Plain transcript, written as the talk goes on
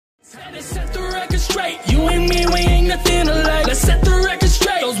Let's set the record straight. You and me, we ain't nothing alike. Let's set the record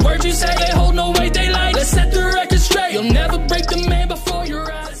straight. Those words you say, they hold no weight, they like. Let's set the record straight. You'll never break the man before your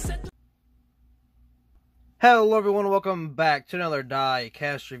eyes. Hello everyone, welcome back to another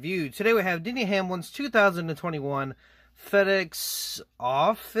Diecast review. Today we have Denny Hamlin's 2021 FedEx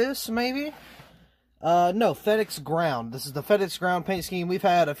Office, maybe? No, FedEx Ground. This is the FedEx Ground paint scheme. We've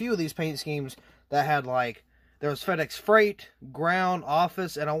had a few of these paint schemes that had, like, there was FedEx Freight, Ground,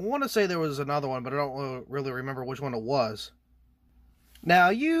 Office, and I want to say there was another one, but I don't really remember which one it was. Now,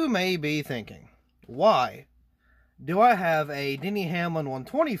 you may be thinking, why do I have a Denny Hamlin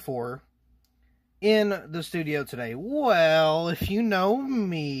 124 in the studio today? Well, if you know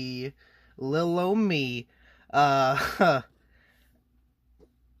me, little old me, I'm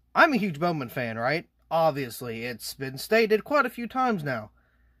a huge Bowman fan, right? Obviously, it's been stated quite a few times now.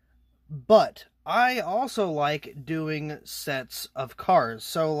 But I also like doing sets of cars.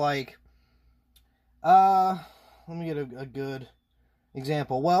 So, like, let me get a good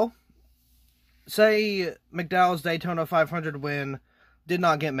example. Well, say McDowell's Daytona 500 win did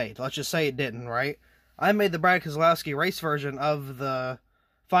not get made. Let's just say it didn't, right? I made the Bag Diecast race version of the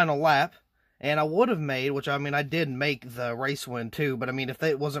final lap, and I would have made, which I mean, I did make the race win too, but I mean, if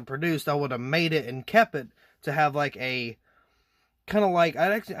it wasn't produced, I would have made it and kept it to have like a, kind of like,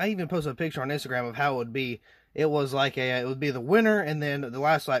 I even posted a picture on Instagram of how it would be. It was like it would be the winner, and then the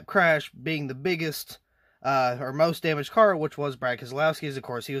last lap crash being the biggest, or most damaged car, which was Bag Diecast's. Of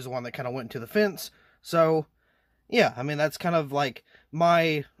course, he was the one that kind of went into the fence. So, yeah, I mean, that's kind of like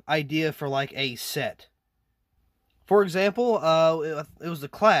my idea for like a set. For example, it was the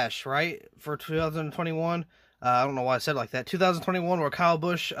Clash, right, for 2021. I don't know why I said it like that. 2021, where Kyle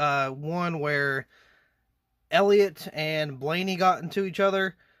Busch won, where Elliott and Blaney got into each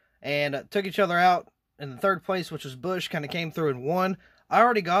other and took each other out in the third place, which was Busch, kind of came through and won. I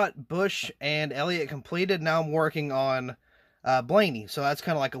already got Busch and Elliott completed. Now I'm working on Blaney, so that's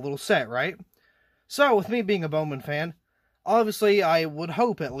kind of like a little set, right? So, with me being a Bowman fan, obviously I would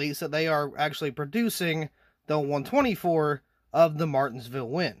hope at least that they are actually producing the 124 of the Martinsville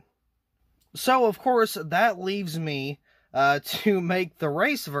win. So, of course, that leaves me to make the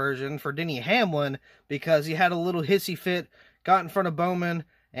race version for Denny Hamlin, because he had a little hissy fit, got in front of Bowman,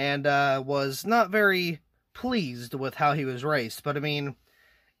 and was not very pleased with how he was raced. But, I mean,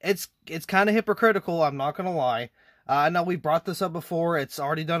 it's kind of hypocritical, I'm not going to lie. I know we brought this up before, it's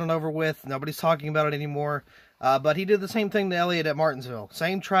already done and over with, nobody's talking about it anymore. But he did the same thing to Elliott at Martinsville.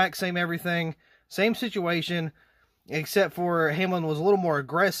 Same track, same everything, same situation, except for Hamlin was a little more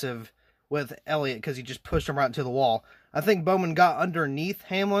aggressive with Elliott because he just pushed him right into the wall. I think Bowman got underneath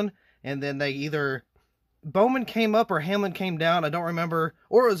Hamlin, and then they either Bowman came up or Hamlin came down, I don't remember,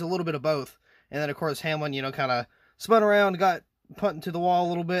 or it was a little bit of both. And then, of course, Hamlin, you know, kind of spun around, got put into the wall a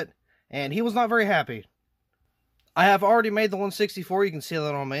little bit, and he was not very happy. I have already made the 164, you can see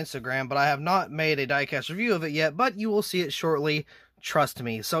that on my Instagram, but I have not made a diecast review of it yet, but you will see it shortly, trust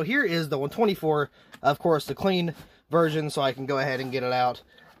me. So here is the 124, of course, the clean version, so I can go ahead and get it out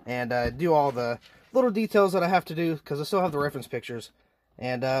and do all the little details that I have to do, because I still have the reference pictures.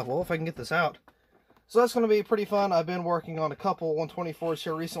 And, well, if I can get this out. So that's going to be pretty fun. I've been working on a couple 124s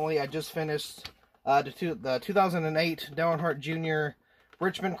here recently. I just finished the 2008 Dale Earnhardt Jr.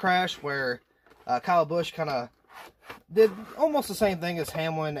 Richmond crash, where Kyle Busch kind of did almost the same thing as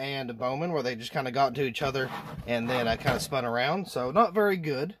Hamlin and Bowman, where they just kind of got into each other and then I kind of spun around. So not very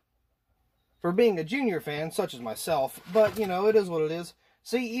good for being a junior fan such as myself, but you know, it is what it is.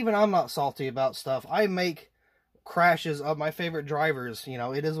 See, even I'm not salty about stuff. I make crashes of my favorite drivers. You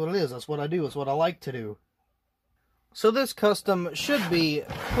know, it is what it is. That's what I do. It's what I like to do. So this custom should be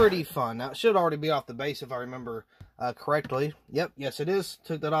pretty fun. Now, it should already be off the base if I remember correctly. Yep, yes it is.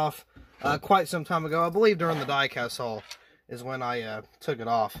 Took that off quite some time ago. I believe during the diecast haul is when I took it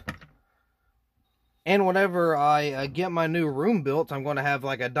off. And whenever I get my new room built, I'm going to have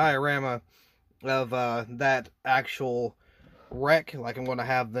like a diorama of that actual wreck. Like, I'm going to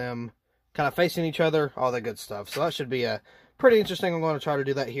have them kind of facing each other, all that good stuff. So that should be pretty interesting. I'm going to try to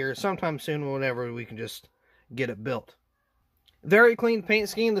do that here sometime soon, whenever we can just get it built. Very clean paint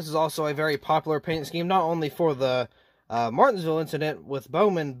scheme. This is also a very popular paint scheme, not only for the Martinsville incident with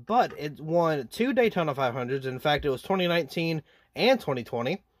Bowman, but it won 2 Daytona 500s. In fact, it was 2019 and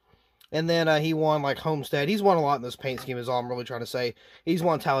 2020. And then he won, like, Homestead. He's won a lot in this paint scheme, is all I'm really trying to say. He's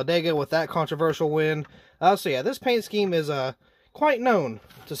won Talladega with that controversial win. So, yeah, this paint scheme is quite known,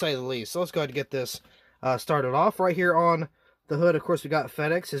 to say the least. So, let's go ahead and get this started off. Right here on the hood, of course, we got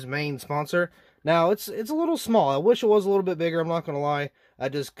FedEx, his main sponsor. Now, it's a little small. I wish it was a little bit bigger, I'm not going to lie.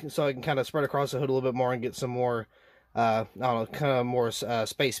 So I can kind of spread across the hood a little bit more and get some more I don't know, kind of more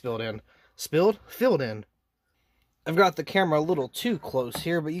space filled in. Filled in. I've got the camera a little too close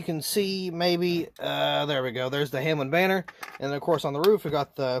here, but you can see maybe, there we go, there's the Hamlin banner, and then of course on the roof we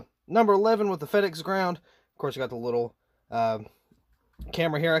got the number 11 with the FedEx ground. Of course we got the little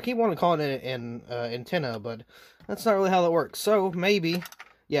camera here. I keep wanting to call it an antenna, but that's not really how that works. So maybe,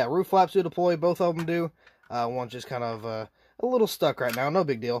 yeah, roof flaps do deploy, both of them do. One's just kind of a little stuck right now, no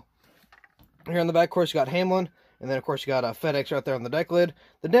big deal. Here in the back, of course, you got Hamlin. And then, of course, you got a FedEx right there on the deck lid.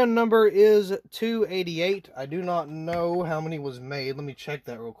 The den number is 288. I do not know how many was made. Let me check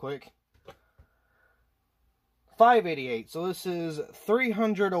that real quick. 588. So this is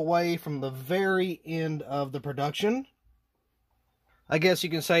 300 away from the very end of the production. I guess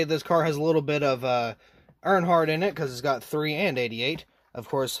you can say this car has a little bit of Earnhardt in it because it's got 3 and 88. Of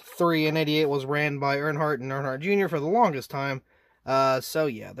course, 3 and 88 was ran by Earnhardt and Earnhardt Jr. for the longest time. So,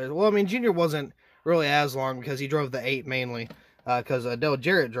 yeah. Well, I mean, Jr. wasn't really as long because he drove the 8 mainly, because Dale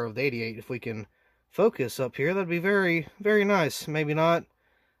Jarrett drove the 88. If we can focus up here, that'd be very, very nice. Maybe not.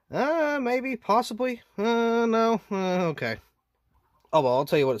 Maybe, possibly. No. Okay. Oh, well, I'll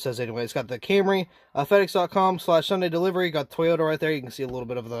tell you what it says anyway. It's got the Camry, FedEx.com/Sunday delivery. Got Toyota right there. You can see a little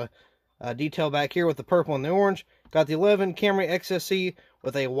bit of the detail back here with the purple and the orange. Got the 11 Camry XSE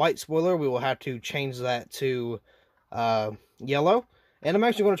with a white spoiler. We will have to change that to yellow. And I'm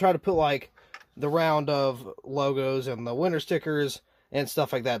actually going to try to put, like, the round of logos and the winter stickers and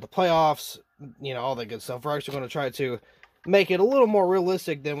stuff like that. The playoffs, you know, all that good stuff. We're actually going to try to make it a little more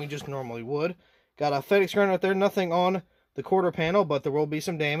realistic than we just normally would. Got a FedEx ground right there. Nothing on the quarter panel, but there will be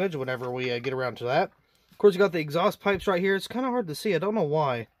some damage whenever we get around to that. Of course, you got the exhaust pipes right here. It's kind of hard to see. I don't know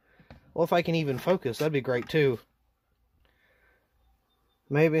why. Well, if I can even focus, that'd be great too.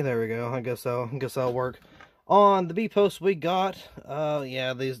 Maybe. There we go. I guess that'll work. On the B-post we got,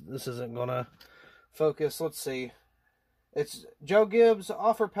 yeah, this isn't gonna focus. Let's see. It's Joe Gibbs,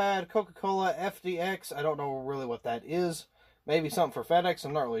 Offer Pad, Coca-Cola, FDX. I don't know really what that is. Maybe something for FedEx.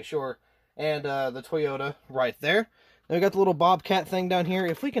 I'm not really sure. And the Toyota right there. Then we got the little Bobcat thing down here.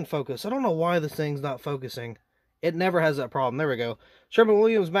 If we can focus. I don't know why this thing's not focusing. It never has that problem. There we go.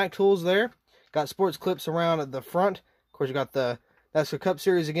 Sherwin-Williams Mac Tools there. Got sports clips around at the front. Of course, you got the NASCAR Cup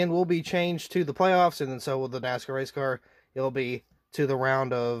Series again will be changed to the playoffs, and then so will the NASCAR race car. It'll be to the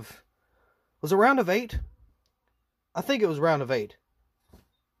round of... Was it round of 8? I think it was round of 8.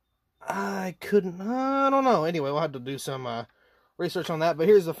 I don't know. Anyway, we'll have to do some research on that. But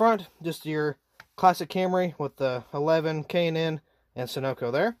here's the front. Just your classic Camry with the 11, K&N, and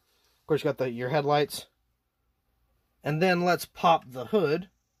Sunoco there. Of course, you got your headlights. And then let's pop the hood.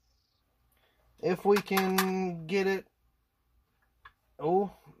 If we can get it...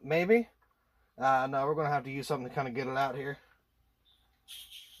 Oh, maybe? No, we're going to have to use something to kind of get it out here.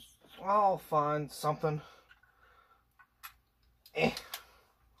 I'll find something.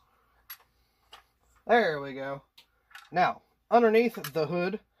 There we go. Now, underneath the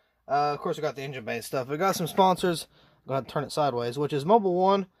hood, of course we got the engine bay stuff. We got some sponsors. Go ahead and turn it sideways, which is Mobile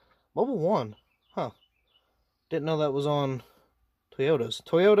One. Mobile One? Huh. Didn't know that was on Toyotas.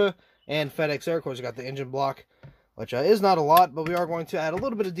 Toyota and FedEx there. Of course, we got the engine block, which is not a lot, but we are going to add a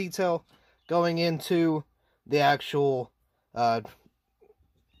little bit of detail going into the actual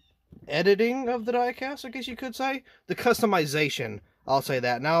editing of the diecast, I guess you could say. The customization, I'll say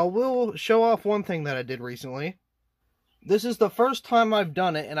that. Now, we'll show off one thing that I did recently. This is the first time I've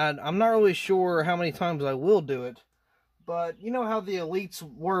done it, and I'm not really sure how many times I will do it. But you know how the Elites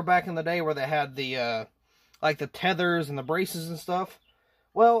were back in the day where they had the, like the tethers and the braces and stuff?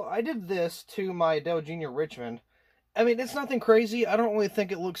 Well, I did this to my Dale Jr. Richmond. I mean, it's nothing crazy. I don't really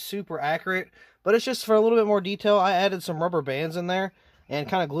think it looks super accurate, but it's just for a little bit more detail. I added some rubber bands in there and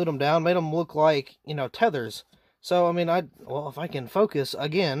kind of glued them down, made them look like, you know, tethers. So, I mean, well, if I can focus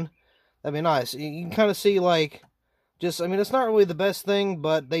again, that'd be nice. You can kind of see, like, I mean, it's not really the best thing,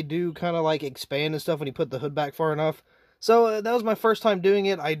 but they do kind of, like, expand and stuff when you put the hood back far enough. So, that was my first time doing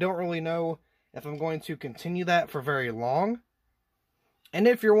it. I don't really know if I'm going to continue that for very long. And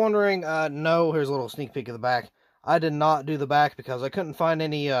if you're wondering, no, here's a little sneak peek of the back. I did not do the back because I couldn't find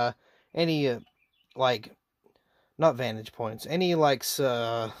any, like, not vantage points, any, like,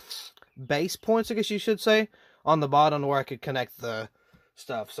 base points, I guess you should say, on the bottom where I could connect the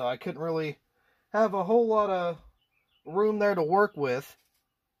stuff. So I couldn't really have a whole lot of room there to work with.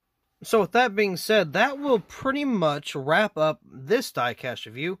 So with that being said, that will pretty much wrap up this diecast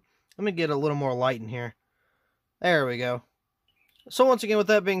review. Let me get a little more light in here. There we go. So once again, with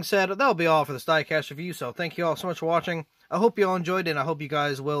that being said, that'll be all for this diecast review. So thank you all so much for watching. I hope you all enjoyed it, and I hope you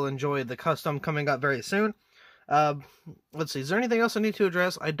guys will enjoy the custom coming up very soon. Let's see, is there anything else I need to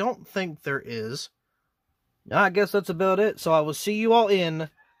address? I don't think there is. I guess that's about it, so I will see you all in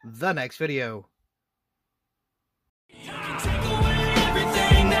the next video.